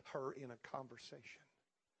her in a conversation.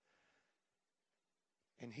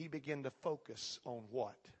 And he began to focus on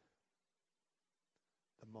what?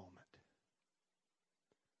 The moment.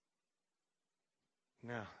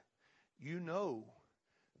 Now, you know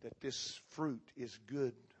that this fruit is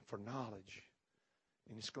good for knowledge,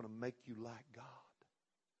 and it's going to make you like God.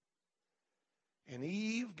 And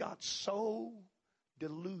Eve got so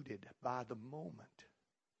deluded by the moment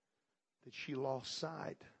that she lost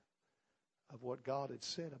sight of what God had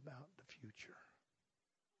said about the future.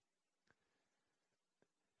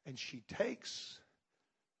 And she takes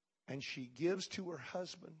and she gives to her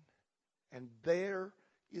husband, and there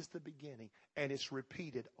is the beginning. And it's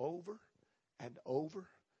repeated over and over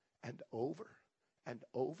and over and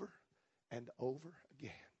over and over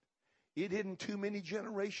again. It isn't too many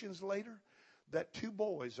generations later that two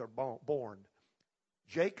boys are born,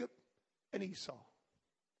 Jacob and Esau.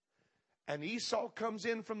 And Esau comes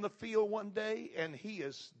in from the field one day, and he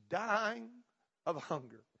is dying of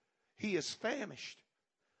hunger. He is famished.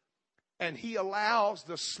 And he allows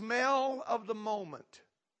the smell of the moment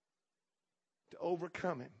to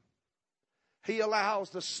overcome him. He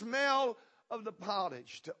allows the smell of the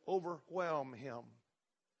pottage to overwhelm him.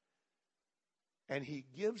 And he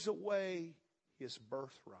gives away his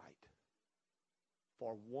birthright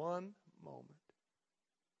for one moment.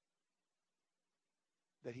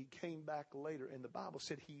 That he came back later, and the Bible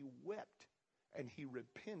said he wept and he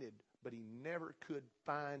repented, but he never could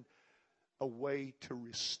find a way to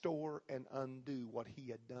restore and undo what he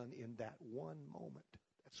had done in that one moment.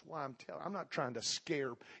 That's why I'm not trying to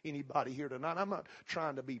scare anybody here tonight. I'm not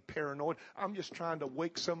trying to be paranoid. I'm just trying to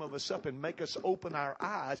wake some of us up and make us open our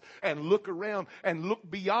eyes and look around and look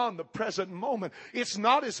beyond the present moment. It's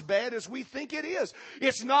not as bad as we think it is.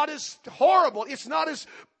 It's not as horrible. It's not as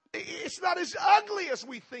ugly as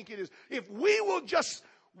we think it is. If we will just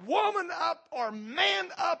woman up or man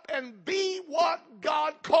up and be what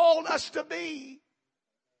God called us to be,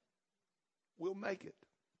 we'll make it.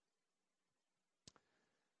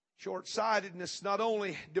 Short-sightedness not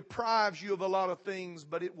only deprives you of a lot of things,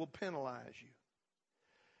 but it will penalize you.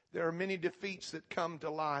 There are many defeats that come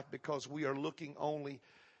to life because we are looking only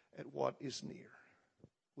at what is near.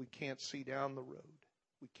 We can't see down the road.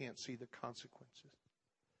 We can't see the consequences.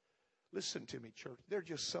 Listen to me, church. There are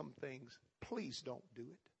just some things. Please don't do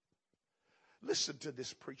it. Listen to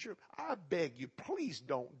this preacher. I beg you, please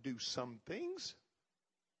don't do some things.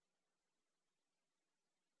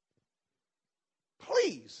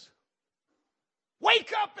 Please.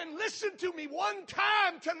 Wake up and listen to me one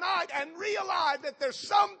time tonight and realize that there's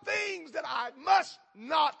some things that I must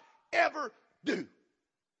not ever do.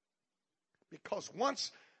 Because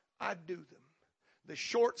once I do them, the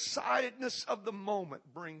short-sightedness of the moment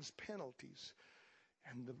brings penalties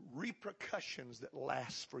and the repercussions that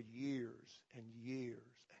last for years and years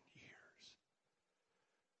and years.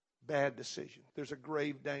 Bad decision. There's a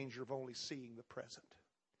grave danger of only seeing the present,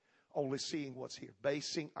 only seeing what's here,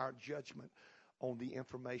 basing our judgment on the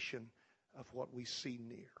information of what we see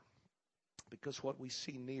near. Because what we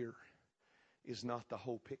see near is not the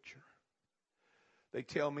whole picture. They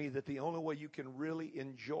tell me that the only way you can really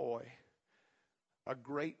enjoy a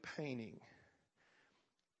great painting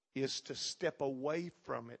is to step away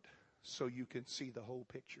from it so you can see the whole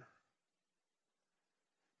picture.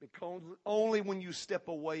 Because only when you step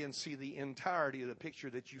away and see the entirety of the picture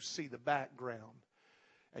that you see the background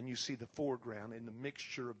and you see the foreground, and the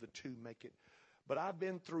mixture of the two make it. But I've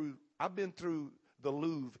been through the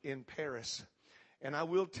Louvre in Paris, and I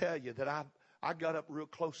will tell you that I got up real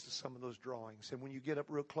close to some of those drawings. And when you get up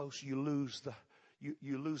real close, you lose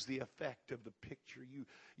the effect of the picture.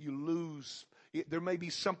 You lose. There may be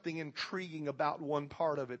something intriguing about one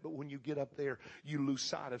part of it, but when you get up there, you lose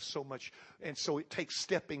sight of so much. And so it takes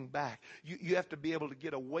stepping back. You have to be able to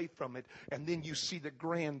get away from it, and then you see the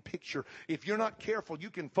grand picture. If you're not careful, you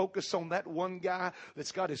can focus on that one guy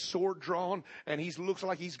that's got his sword drawn, and he looks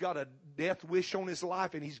like he's got a death wish on his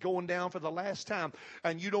life, and he's going down for the last time.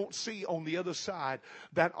 And you don't see on the other side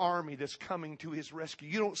that army that's coming to his rescue.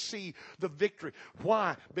 You don't see the victory.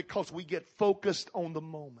 Why? Because we get focused on the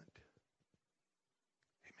moment.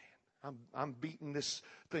 I'm beating this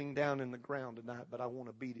thing down in the ground tonight, but I want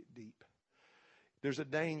to beat it deep. There's a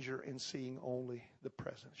danger in seeing only the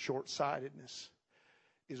present. Short-sightedness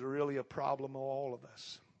is really a problem of all of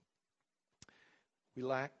us. We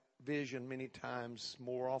lack vision many times.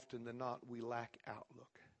 More often than not, we lack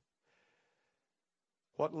outlook.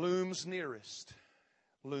 What looms nearest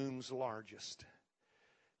looms largest.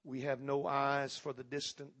 We have no eyes for the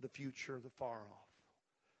distant, the future, the far off.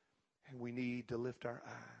 And we need to lift our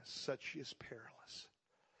eyes. Such is perilous.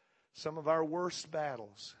 Some of our worst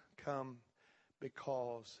battles come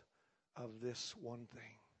because of this one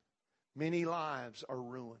thing. Many lives are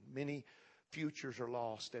ruined. Many futures are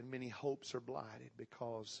lost. And many hopes are blighted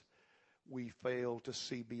because we fail to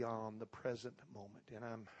see beyond the present moment. And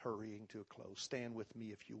I'm hurrying to a close. Stand with me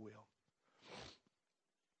if you will.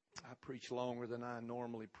 I preach longer than I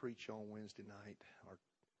normally preach on Wednesday night.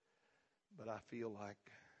 But I feel like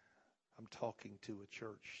I'm talking to a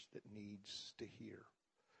church that needs to hear.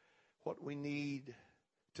 What we need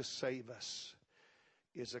to save us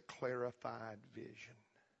is a clarified vision,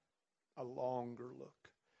 a longer look,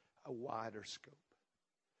 a wider scope.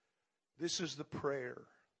 This is the prayer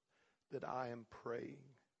that I am praying.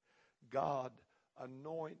 God,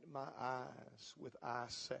 anoint my eyes with eye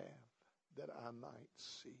salve that I might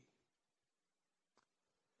see.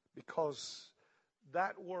 Because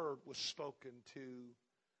that word was spoken to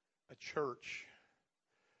a church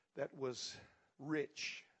that was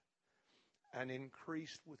rich and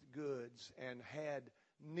increased with goods and had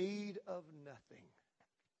need of nothing.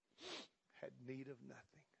 Had need of nothing.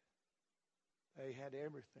 They had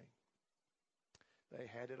everything. They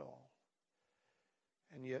had it all.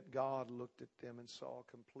 And yet God looked at them and saw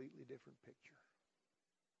a completely different picture.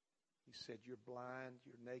 He said, you're blind,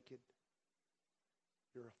 you're naked,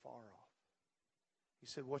 you're afar off. He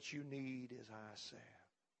said, what you need is eye salve.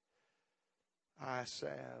 Eye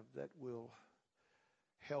salve that will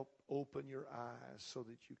help open your eyes so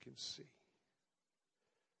that you can see.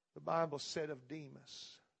 The Bible said of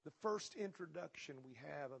Demas, the first introduction we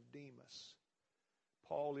have of Demas,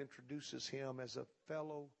 Paul introduces him as a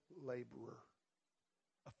fellow laborer.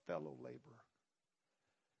 A fellow laborer.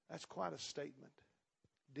 That's quite a statement.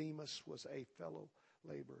 Demas was a fellow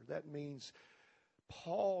laborer. That means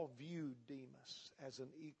Paul viewed Demas as an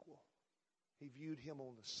equal. He viewed him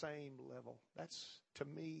on the same level. That's, to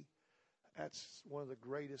me, that's one of the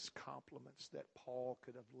greatest compliments that Paul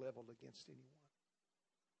could have leveled against anyone.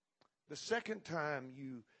 The second time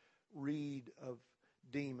you read of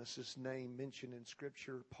Demas' name mentioned in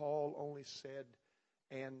Scripture, Paul only said,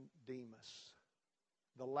 and Demas.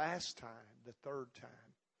 The last time, the third time,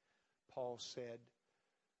 Paul said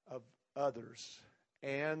of others,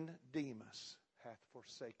 and Demas hath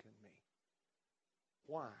forsaken me.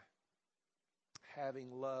 Why?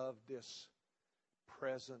 Having loved this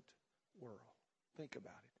present world. Think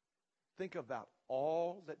about it. Think about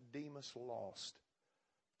all that Demas lost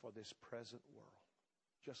for this present world,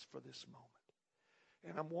 just for this moment.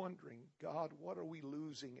 And I'm wondering, God, what are we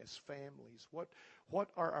losing as families? What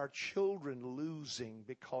are our children losing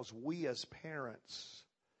because we as parents?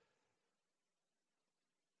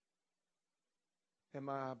 Am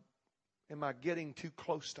I getting too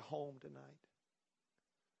close to home tonight?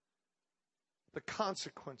 The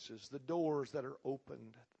consequences, the doors that are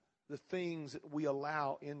opened, the things that we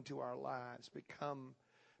allow into our lives become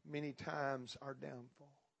many times our downfall.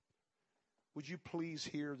 Would you please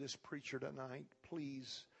hear this preacher tonight?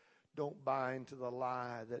 Please don't buy into the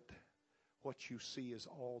lie that what you see is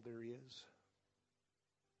all there is.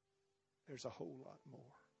 There's a whole lot more.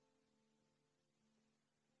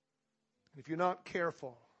 And if you're not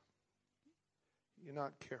careful,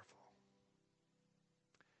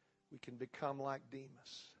 we can become like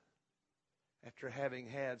Demas after having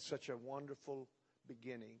had such a wonderful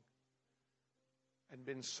beginning and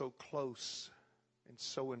been so close and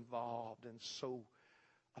so involved and so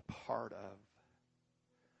a part of.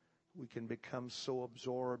 We can become so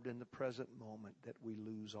absorbed in the present moment that we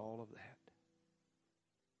lose all of that.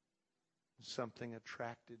 Something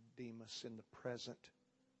attracted Demas in the present.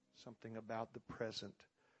 Something about the present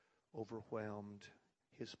overwhelmed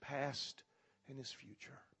his past and his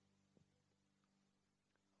future.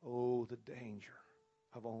 Oh, the danger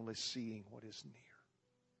of only seeing what is near.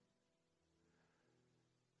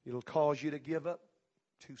 It'll cause you to give up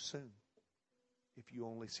too soon if you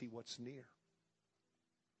only see what's near.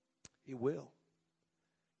 It will.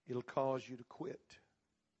 It'll cause you to quit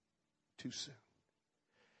too soon.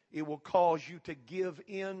 It will cause you to give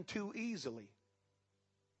in too easily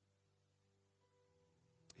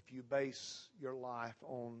if you base your life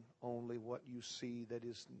on only what you see that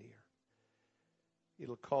is near.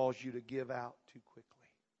 It'll cause you to give out too quickly.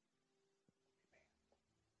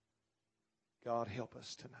 God help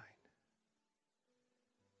us tonight.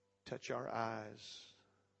 Touch our eyes.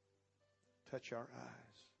 Touch our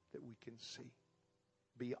eyes that we can see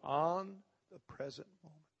beyond the present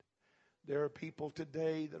moment. There are people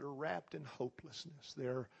today that are wrapped in hopelessness.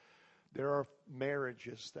 There are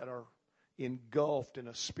marriages that are engulfed in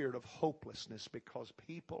a spirit of hopelessness because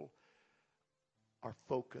people are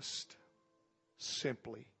focused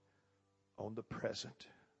simply on the present.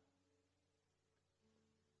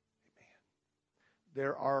 Amen.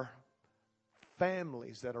 There are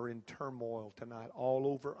families that are in turmoil tonight all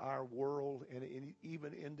over our world, and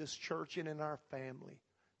even in this church and in our family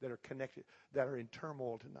that are connected, that are in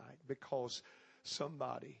turmoil tonight because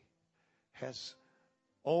somebody has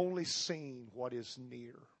only seen what is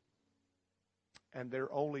near, and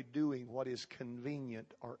they're only doing what is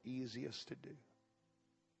convenient or easiest to do.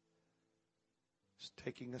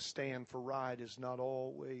 Taking a stand for right is not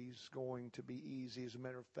always going to be easy. As a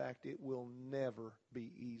matter of fact, it will never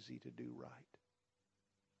be easy to do right.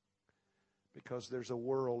 Because there's a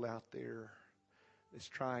world out there that's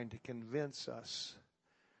trying to convince us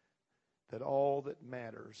that all that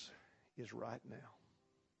matters is right now.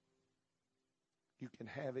 You can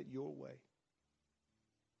have it your way.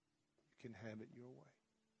 You can have it your way.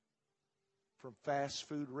 From fast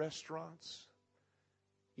food restaurants,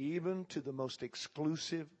 even to the most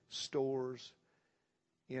exclusive stores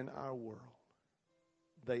in our world,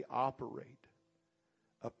 they operate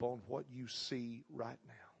upon what you see right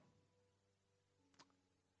now.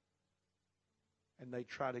 And they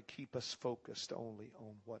try to keep us focused only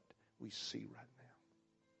on what we see right now.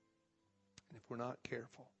 And if we're not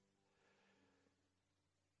careful,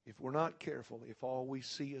 if all we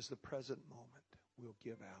see is the present moment, we'll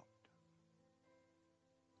give out.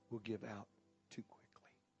 We'll give out too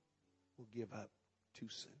quickly. We'll give up too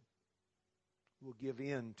soon. We'll give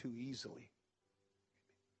in too easily.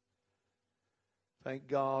 Thank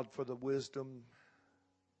God for the wisdom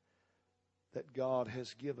that God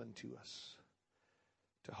has given to us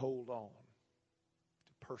to hold on,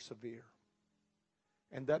 to persevere.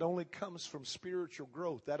 And that only comes from spiritual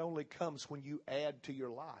growth. That only comes when you add to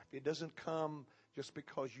your life. It doesn't come just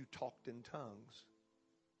because you talked in tongues.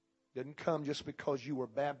 It doesn't come just because you were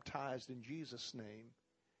baptized in Jesus' name.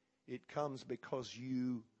 It comes because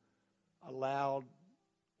you allowed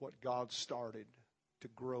what God started to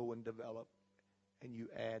grow and develop, and you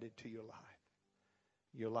added to your life.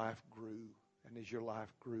 Your life grew. And as your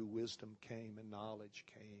life grew, wisdom came and knowledge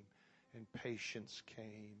came and patience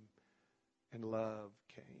came and love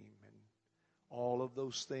came. And all of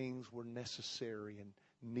those things were necessary and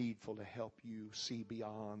needful to help you see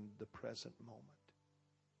beyond the present moment.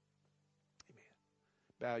 Amen.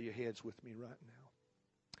 Bow your heads with me right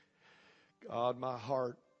now. God, my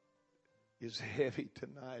heart is heavy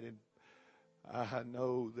tonight, and I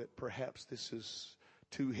know that perhaps this is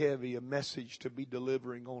too heavy a message to be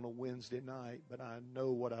delivering on a Wednesday night, but I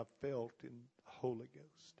know what I felt in the Holy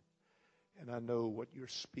Ghost. And I know what you're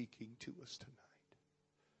speaking to us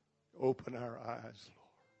tonight. Open our eyes,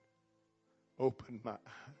 Lord. Open my eyes.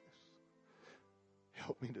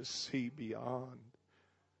 Help me to see beyond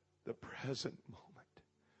the present moment.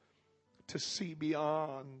 To see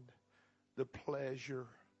beyond the pleasure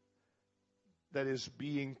that is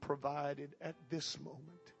being provided at this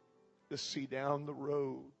moment. To see down the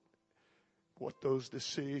road what those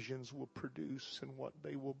decisions will produce and what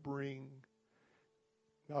they will bring,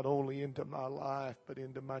 not only into my life, but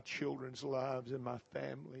into my children's lives and my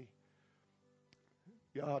family.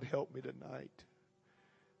 God, help me tonight.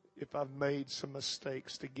 If I've made some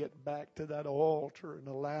mistakes, to get back to that altar and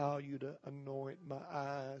allow you to anoint my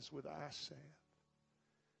eyes with eye salve,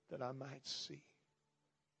 that I might see.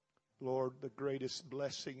 Lord, the greatest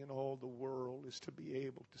blessing in all the world is to be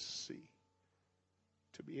able to see.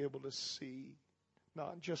 To be able to see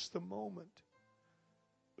not just the moment,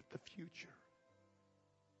 but the future,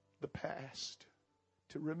 the past.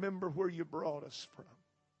 To remember where you brought us from.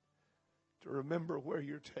 To remember where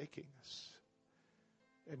you're taking us.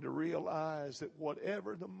 And to realize that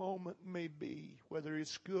whatever the moment may be, whether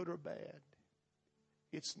it's good or bad,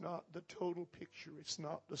 it's not the total picture. It's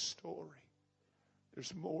not the story.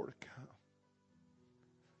 There's more to come.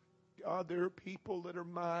 God, there are people that are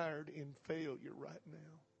mired in failure right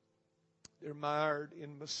now. They're mired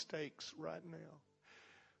in mistakes right now.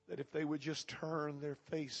 That if they would just turn their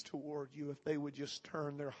face toward you, if they would just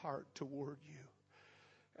turn their heart toward you,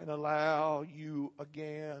 and allow you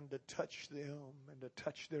again to touch them and to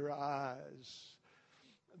touch their eyes,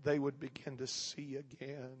 they would begin to see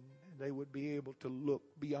again, and they would be able to look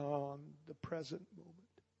beyond the present moment.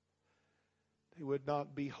 They would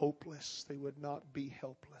not be hopeless. They would not be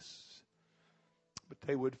helpless. But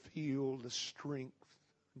they would feel the strength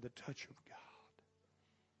and the touch of God.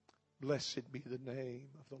 Blessed be the name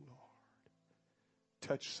of the Lord.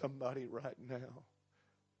 Touch somebody right now.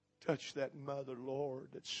 Touch that mother, Lord,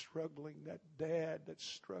 that's struggling, that dad that's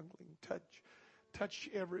struggling. Touch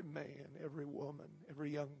every man, every woman,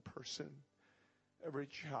 every young person, every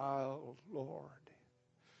child, Lord,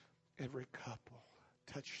 every couple.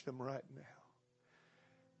 Touch them right now.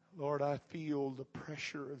 Lord, I feel the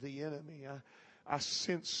pressure of the enemy. I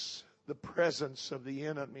sense the presence of the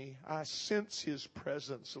enemy. I sense his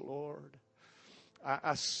presence, Lord.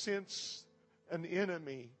 I sense an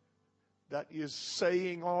enemy that is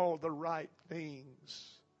saying all the right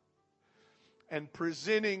things and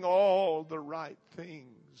presenting all the right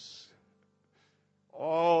things,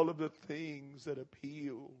 all of the things that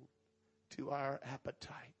appeal to our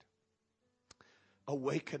appetite.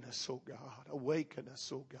 Awaken us, O God. Awaken us,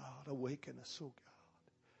 O God. Awaken us, O God.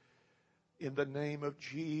 In the name of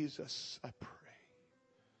Jesus, I pray.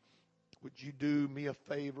 Would you do me a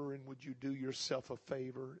favor, and would you do yourself a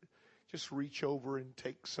favor? Just reach over and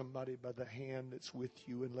take somebody by the hand that's with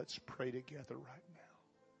you, and let's pray together right now.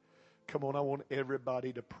 Come on, I want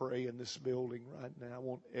everybody to pray in this building right now. I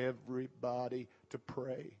want everybody to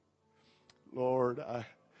pray. Lord,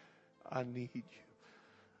 I need you.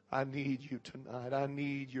 I need you tonight. I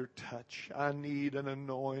need your touch. I need an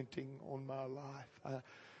anointing on my life.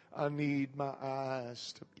 I need my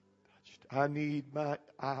eyes to be touched. I need my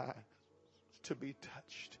eyes to be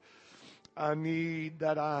touched. I need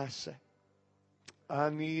that eyesight. I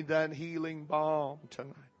need that healing balm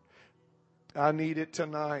tonight. I need it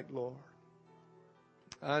tonight, Lord.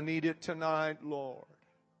 I need it tonight, Lord.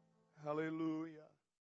 Hallelujah.